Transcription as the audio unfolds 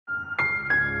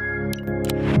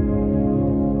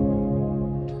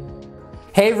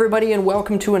Hey everybody, and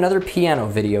welcome to another piano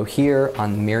video here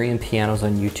on the Merriam Pianos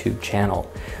on YouTube channel.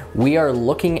 We are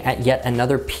looking at yet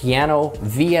another piano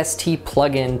VST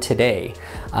plugin today.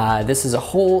 This is a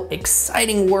whole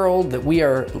exciting world that we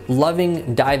are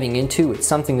loving diving into. It's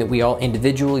something that we all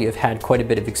individually have had quite a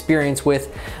bit of experience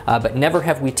with, but never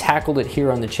have we tackled it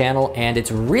here on the channel, and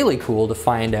it's really cool to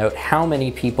find out how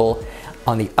many people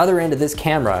on the other end of this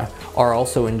camera are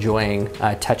also enjoying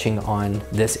touching on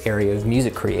this area of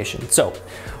music creation. So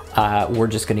we're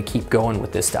just gonna keep going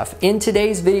with this stuff. In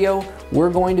today's video, we're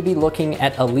going to be looking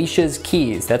at Alicia's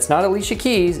Keys. That's not Alicia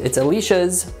Keys, it's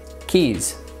Alicia's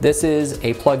Keys. This is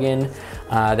a plugin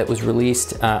that was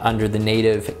released under the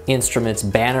Native Instruments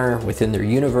banner within their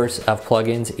universe of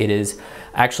plugins. It is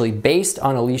actually based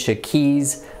on Alicia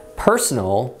Keys'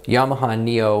 personal Yamaha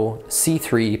Neo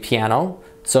C3 piano.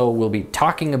 So we'll be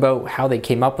talking about how they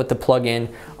came up with the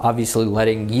plugin, obviously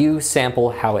letting you sample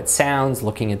how it sounds,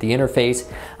 looking at the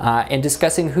interface, and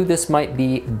discussing who this might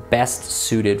be best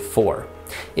suited for.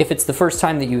 If it's the first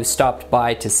time that you stopped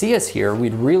by to see us here,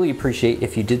 we'd really appreciate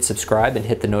if you did subscribe and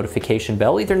hit the notification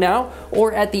bell either now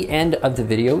or at the end of the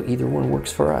video. Either one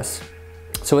works for us.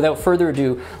 So without further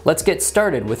ado, let's get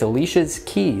started with Alicia's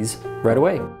Keys right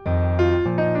away.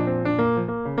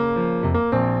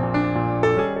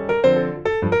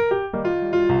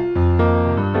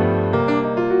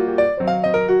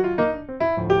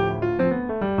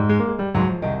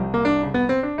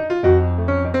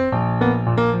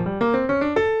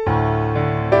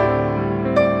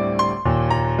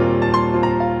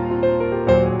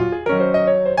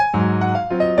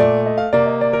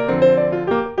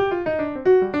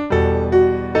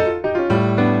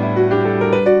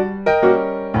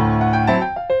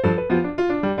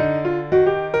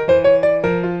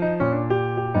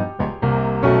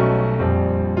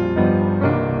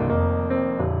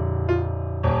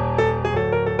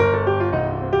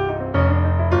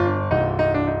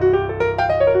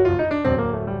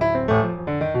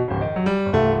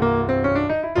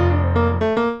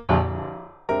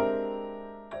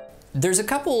 There's a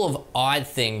couple of odd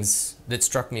things that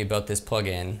struck me about this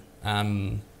plugin,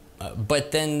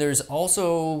 but then there's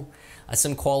also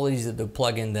some qualities of the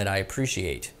plugin that I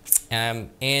appreciate.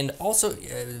 And also,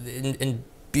 and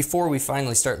before we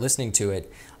finally start listening to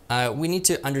it, we need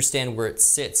to understand where it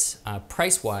sits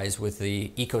price-wise with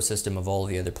the ecosystem of all of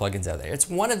the other plugins out there. It's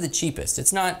one of the cheapest.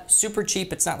 It's not super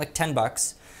cheap. It's not like 10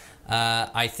 bucks.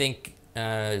 I think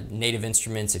Native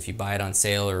Instruments, if you buy it on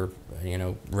sale or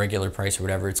regular price or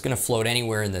whatever, it's going to float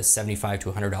anywhere in the $75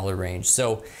 to $100 range.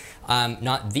 So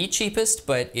not the cheapest,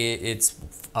 but it's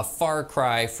a far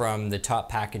cry from the top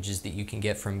packages that you can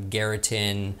get from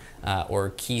Garriton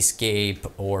or Keyscape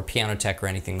or Pianotech or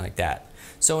anything like that.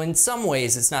 So in some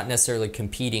ways, it's not necessarily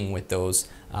competing with those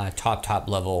top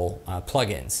level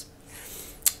plugins.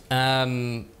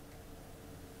 The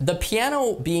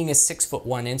piano being a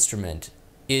 6'1" instrument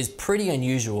is pretty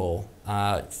unusual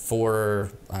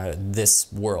for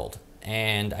this world.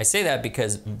 And I say that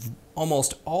because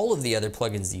almost all of the other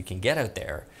plugins that you can get out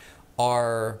there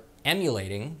are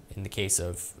emulating, in the case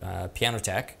of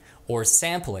Pianotech, or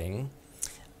sampling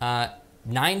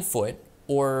 9-foot,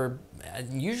 or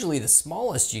usually the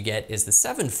smallest you get is the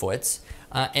 7-foots,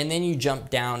 and then you jump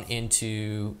down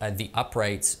into the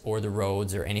uprights or the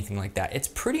Rhodes or anything like that. It's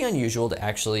pretty unusual to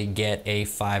actually get a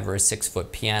 5 or a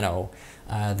 6-foot piano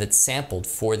that's sampled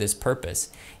for this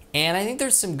purpose. And I think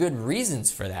there's some good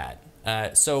reasons for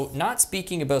that. So not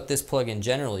speaking about this plugin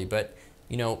generally, but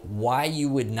why you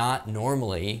would not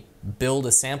normally build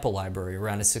a sample library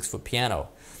around a 6-foot piano.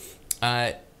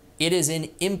 It is an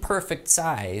imperfect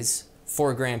size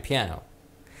for a grand piano.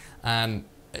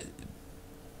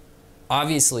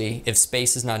 Obviously, if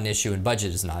space is not an issue and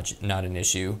budget is not an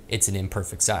issue, it's an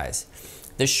imperfect size.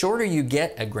 The shorter you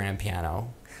get a grand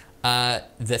piano,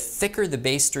 the thicker the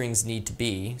bass strings need to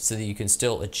be so that you can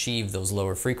still achieve those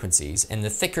lower frequencies. And the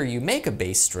thicker you make a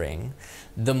bass string,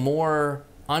 the more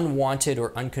unwanted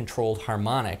or uncontrolled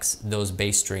harmonics those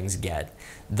bass strings get,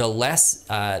 the less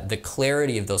the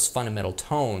clarity of those fundamental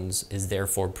tones is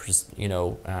therefore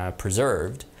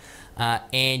preserved.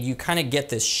 And you kind of get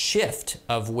this shift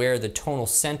of where the tonal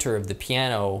center of the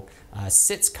piano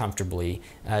sits comfortably,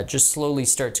 just slowly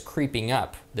starts creeping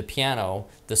up the piano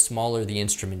the smaller the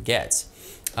instrument gets.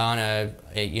 On a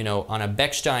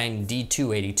Bechstein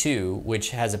D282,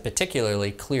 which has a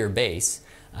particularly clear bass,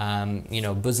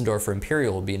 Busendorfer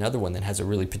Imperial will be another one that has a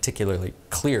really particularly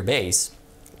clear bass.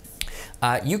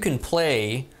 You can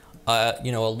play a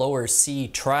lower C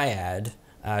triad,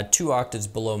 2 octaves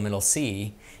below middle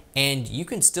C, and you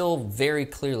can still very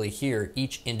clearly hear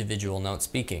each individual note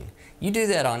speaking. You do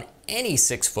that on any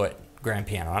 6-foot grand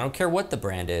piano. I don't care what the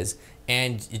brand is,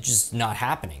 and it's just not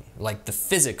happening. Like, the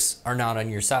physics are not on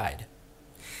your side.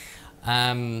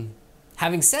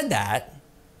 Having said that,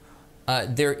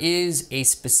 there is a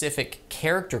specific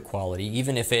character quality,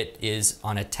 even if it is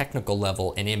on a technical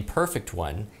level an imperfect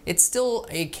one. It's still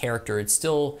a character. It's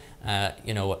still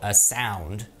you know, a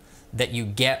sound that you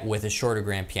get with a shorter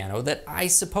grand piano that I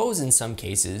suppose in some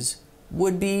cases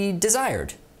would be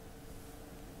desired.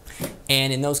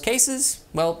 And in those cases,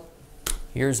 well,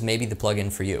 here's maybe the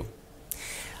plugin for you.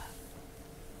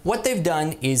 What they've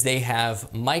done is they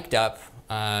have mic'd up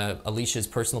Alicia's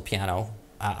personal piano,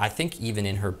 I think even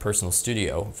in her personal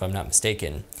studio, if I'm not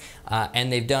mistaken.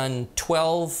 And they've done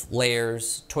 12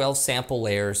 layers, 12 sample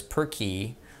layers per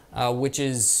key, which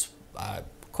is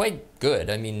quite good.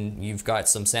 I mean, you've got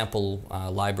some sample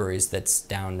libraries that's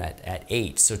down at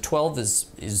 8. So 12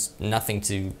 is nothing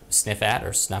to sniff at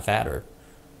or snuff at, or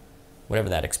whatever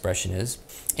that expression is.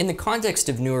 In the context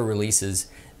of newer releases,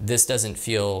 this doesn't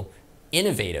feel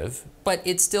innovative, but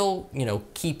it still, you know,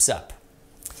 keeps up.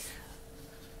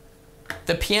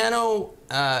 The piano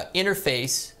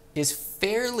interface is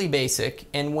fairly basic,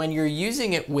 and when you're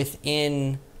using it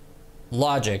within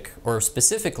Logic, or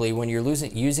specifically when you're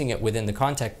using it within the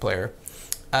contact player,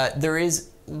 there is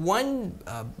one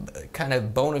kind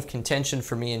of bone of contention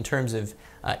for me in terms of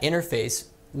interface,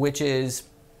 which is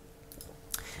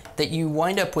that you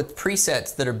wind up with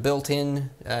presets that are built in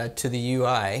to the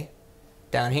UI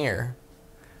down here,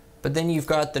 but then you've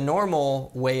got the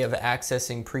normal way of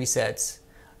accessing presets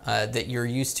that you're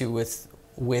used to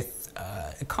with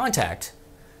Contact.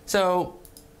 So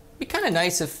it'd be kind of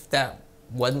nice if that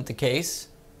wasn't the case,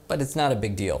 but it's not a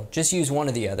big deal. Just use one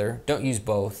or the other. Don't use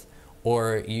both,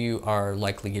 or you are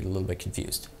likely to get a little bit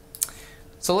confused.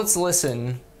 So let's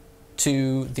listen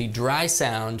to the dry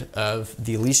sound of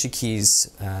the Alicia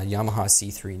Keys Yamaha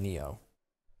C3 Neo.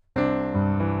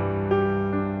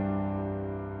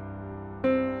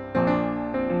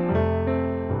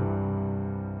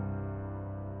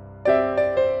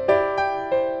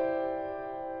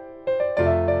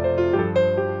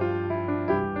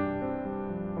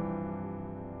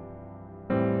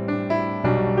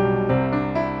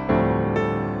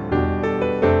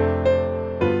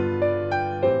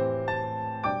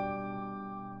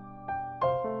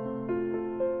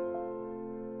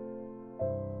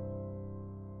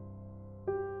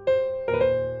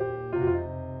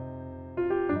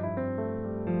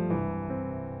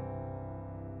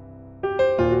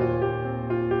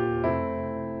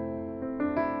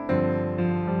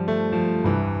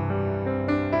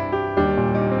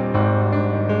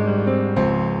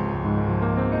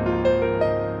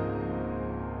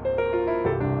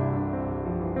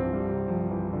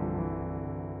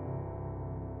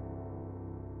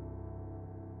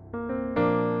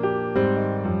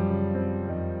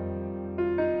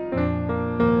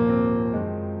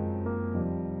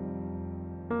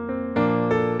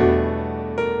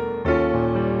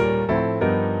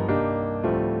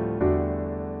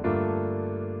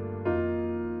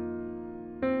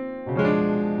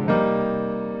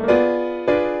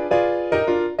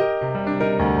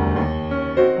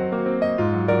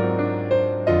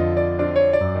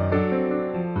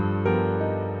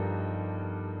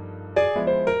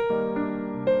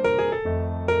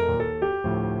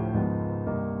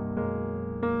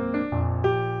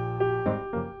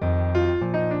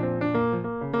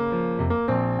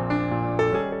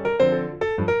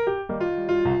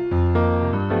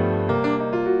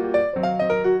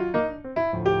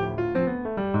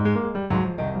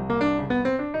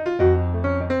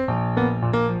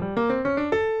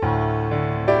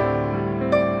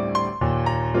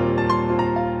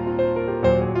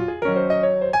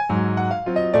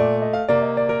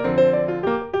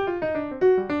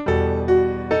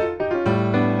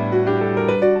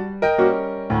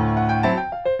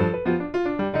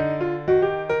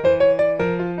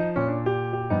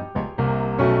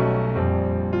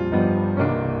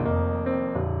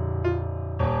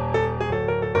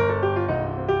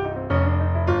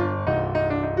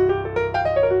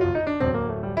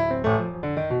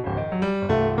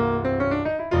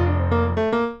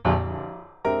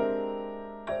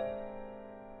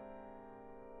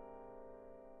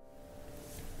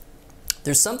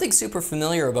 There's something super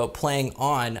familiar about playing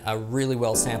on a really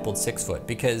well sampled 6-foot,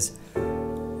 because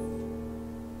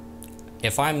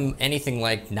if I'm anything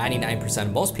like 99%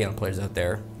 of most piano players out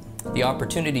there, the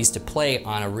opportunities to play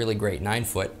on a really great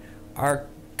 9-foot are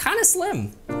kind of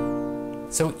slim.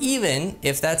 So even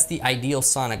if that's the ideal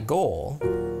sonic goal,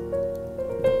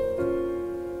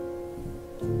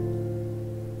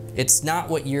 it's not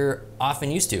what you're often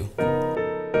used to.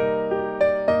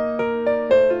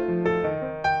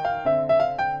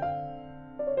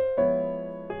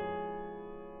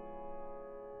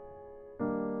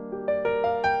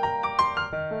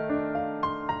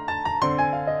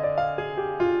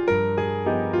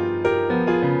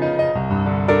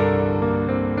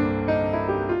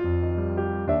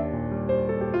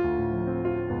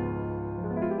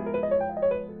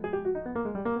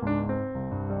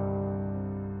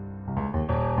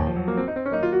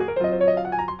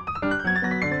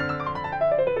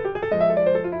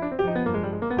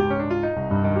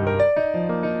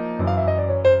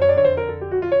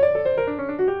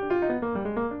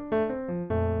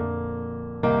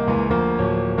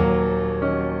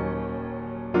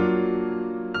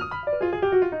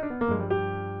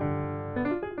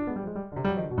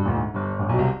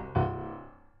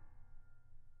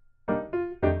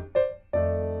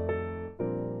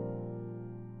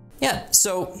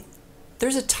 So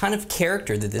there's a ton of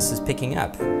character that this is picking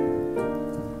up.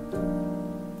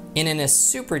 And in a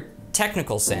super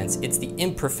technical sense, it's the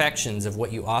imperfections of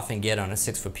what you often get on a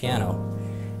 6-foot piano.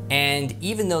 And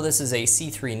even though this is a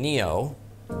C3 Neo,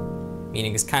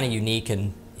 meaning it's kind of unique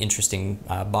and interesting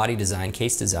body design,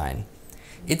 case design,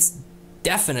 it's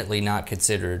definitely not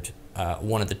considered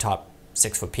one of the top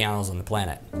 6-foot pianos on the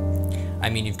planet. I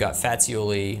mean, you've got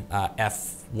Fazioli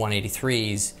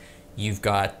F183s, you've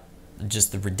got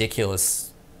just the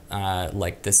ridiculous,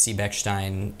 like the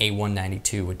Seebeckstein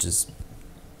A192, which is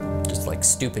just like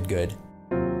stupid good.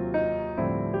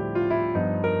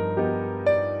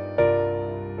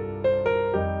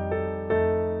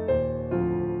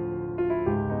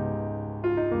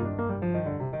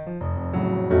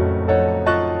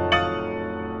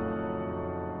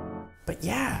 But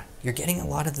yeah, you're getting a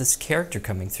lot of this character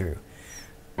coming through.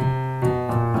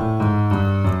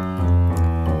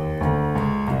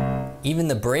 Even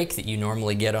the break that you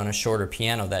normally get on a shorter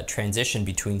piano, that transition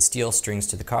between steel strings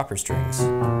to the copper strings.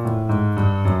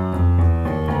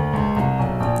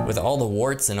 With all the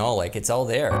warts and all, like, it's all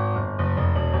there.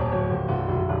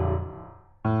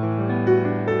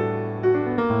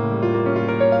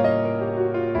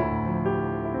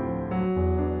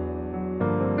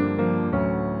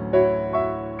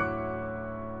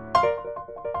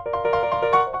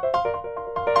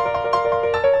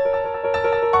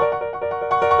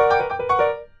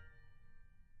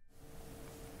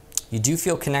 You do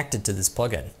feel connected to this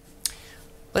plugin.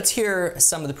 Let's hear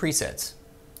some of the presets.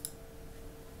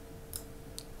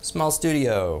 Small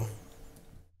studio.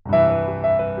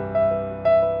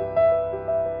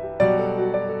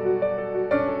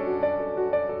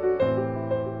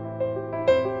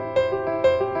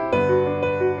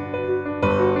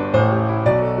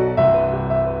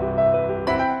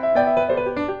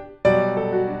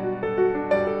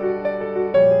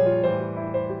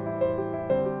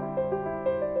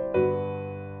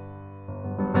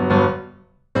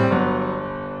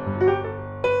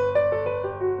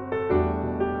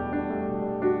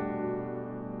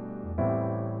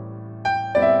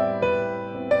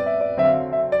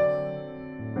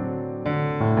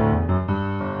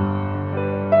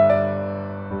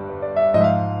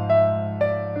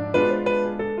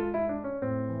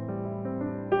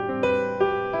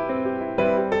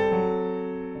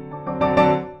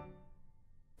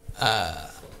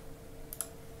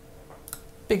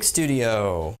 Big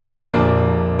studio.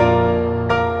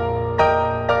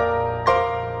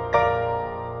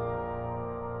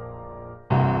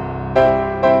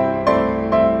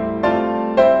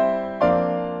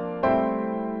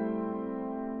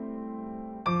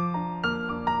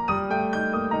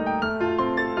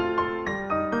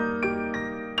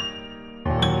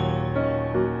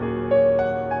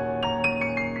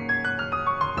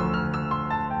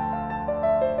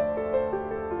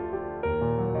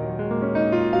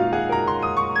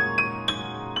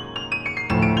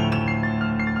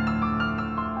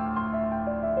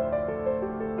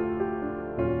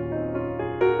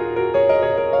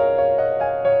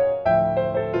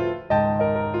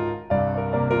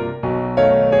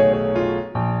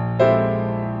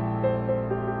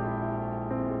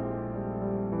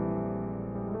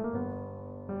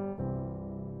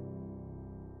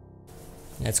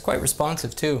 It's quite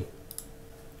responsive too.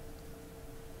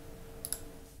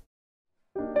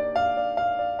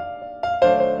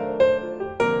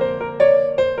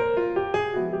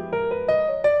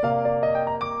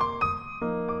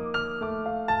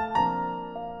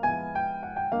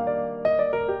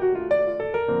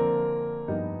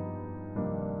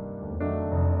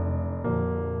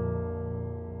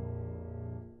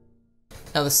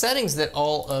 Now the settings that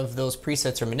all of those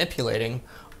presets are manipulating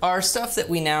are stuff that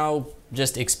we now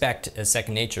just expect as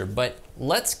second nature, but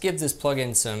let's give this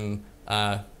plugin some,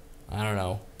 I don't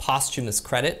know, posthumous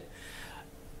credit.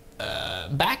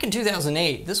 Back in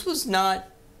 2008, this was not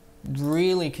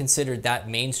really considered that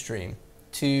mainstream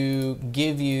to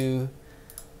give you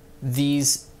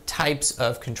these types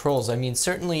of controls. I mean,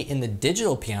 certainly in the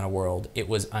digital piano world, it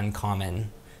was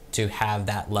uncommon to have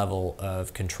that level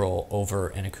of control over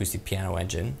an acoustic piano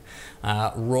engine.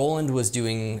 Roland was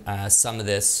doing some of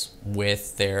this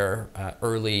with their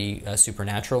early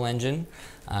Supernatural engine.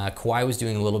 Kawai was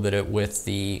doing a little bit with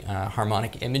the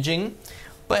harmonic imaging,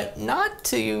 but not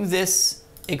to this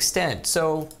extent.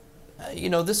 So, you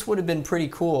know, this would have been pretty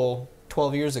cool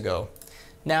 12 years ago.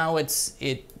 Now as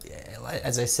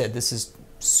I said, this is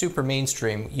super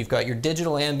mainstream. You've got your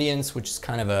digital ambience, which is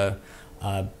kind of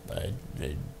a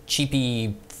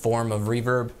cheapy form of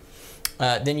reverb.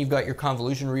 Then you've got your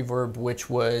convolution reverb, which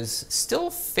was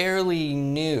still fairly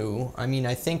new. I mean,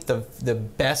 I think the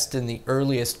best and the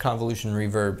earliest convolution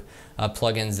reverb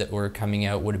plugins that were coming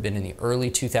out would have been in the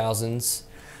early 2000s.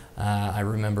 I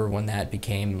remember when that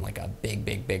became like a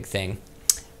big thing.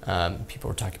 People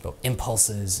were talking about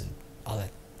impulses and all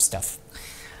that stuff.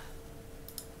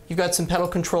 You've got some pedal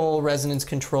control, resonance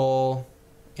control,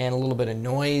 and a little bit of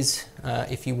noise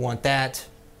if you want that.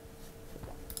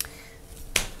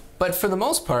 But for the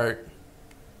most part,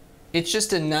 it's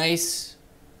just a nice,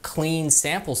 clean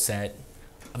sample set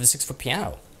of a 6-foot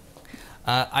piano.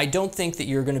 I don't think that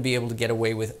you're going to be able to get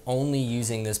away with only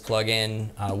using this plugin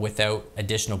without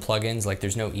additional plugins. Like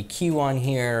there's no EQ on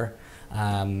here.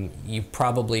 You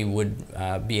probably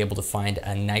would be able to find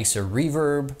a nicer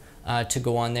reverb to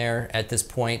go on there at this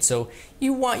point. So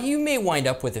you may wind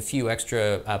up with a few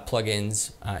extra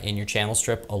plugins in your channel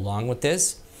strip along with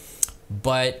this.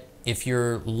 But if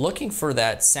you're looking for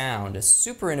that sound, a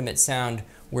super intimate sound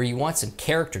where you want some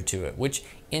character to it, which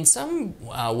in some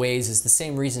ways is the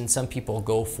same reason some people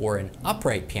go for an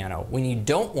upright piano. When you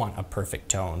don't want a perfect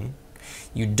tone,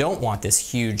 you don't want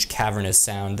this huge cavernous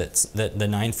sound that the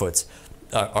 9-foots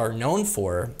are known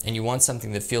for, and you want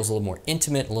something that feels a little more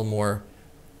intimate, a little more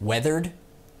weathered.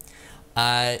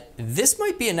 This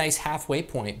might be a nice halfway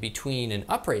point between an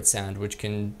upright sound, which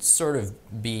can sort of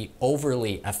be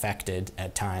overly affected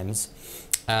at times,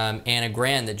 and a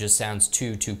grand that just sounds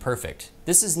too perfect.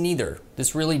 This is neither.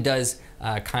 This really does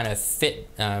kind of fit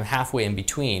halfway in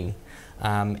between,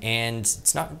 and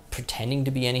it's not pretending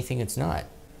to be anything it's not.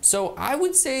 So I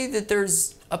would say that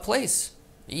there's a place,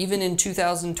 even in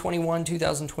 2021,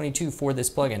 2022 for this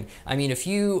plugin. I mean, if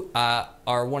you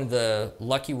are one of the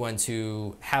lucky ones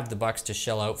who have the bucks to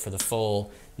shell out for the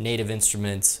full Native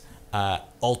Instruments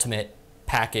ultimate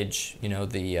package, you know,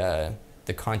 the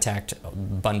contact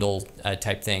bundle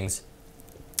type things,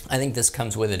 I think this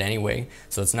comes with it anyway,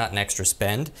 so it's not an extra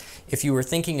spend. If you were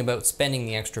thinking about spending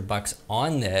the extra bucks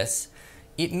on this,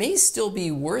 it may still be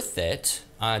worth it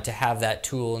to have that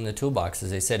tool in the toolbox.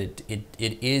 As I said,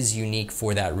 it is unique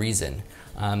for that reason.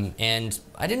 And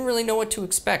I didn't really know what to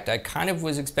expect. I kind of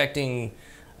was expecting,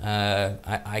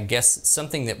 I guess,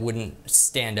 something that wouldn't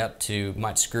stand up to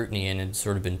much scrutiny and had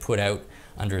sort of been put out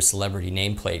under a celebrity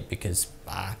nameplate because,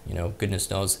 you know,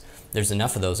 goodness knows, there's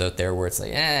enough of those out there where it's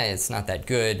like, it's not that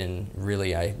good, and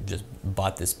really I just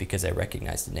bought this because I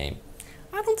recognized the name.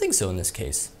 I don't think so in this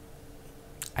case.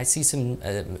 I see some,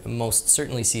 most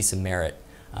certainly see some merit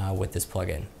with this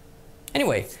plugin.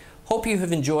 Anyway, hope you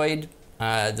have enjoyed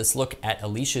this look at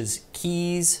Alicia's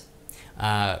Keys.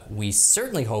 We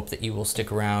certainly hope that you will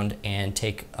stick around and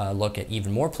take a look at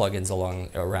even more plugins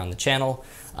around the channel,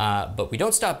 but we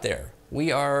don't stop there. We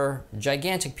are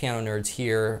gigantic piano nerds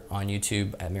here on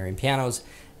YouTube at Merriam Pianos,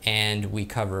 and we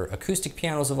cover acoustic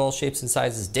pianos of all shapes and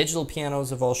sizes, digital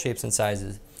pianos of all shapes and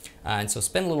sizes, and so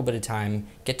spend a little bit of time,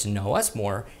 get to know us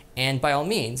more, and by all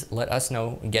means, let us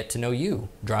know and get to know you.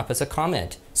 Drop us a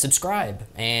comment, subscribe,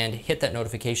 and hit that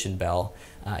notification bell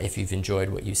if you've enjoyed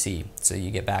what you see, so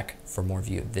you get back for more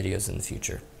videos in the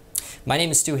future. My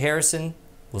name is Stu Harrison.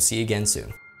 We'll see you again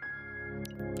soon.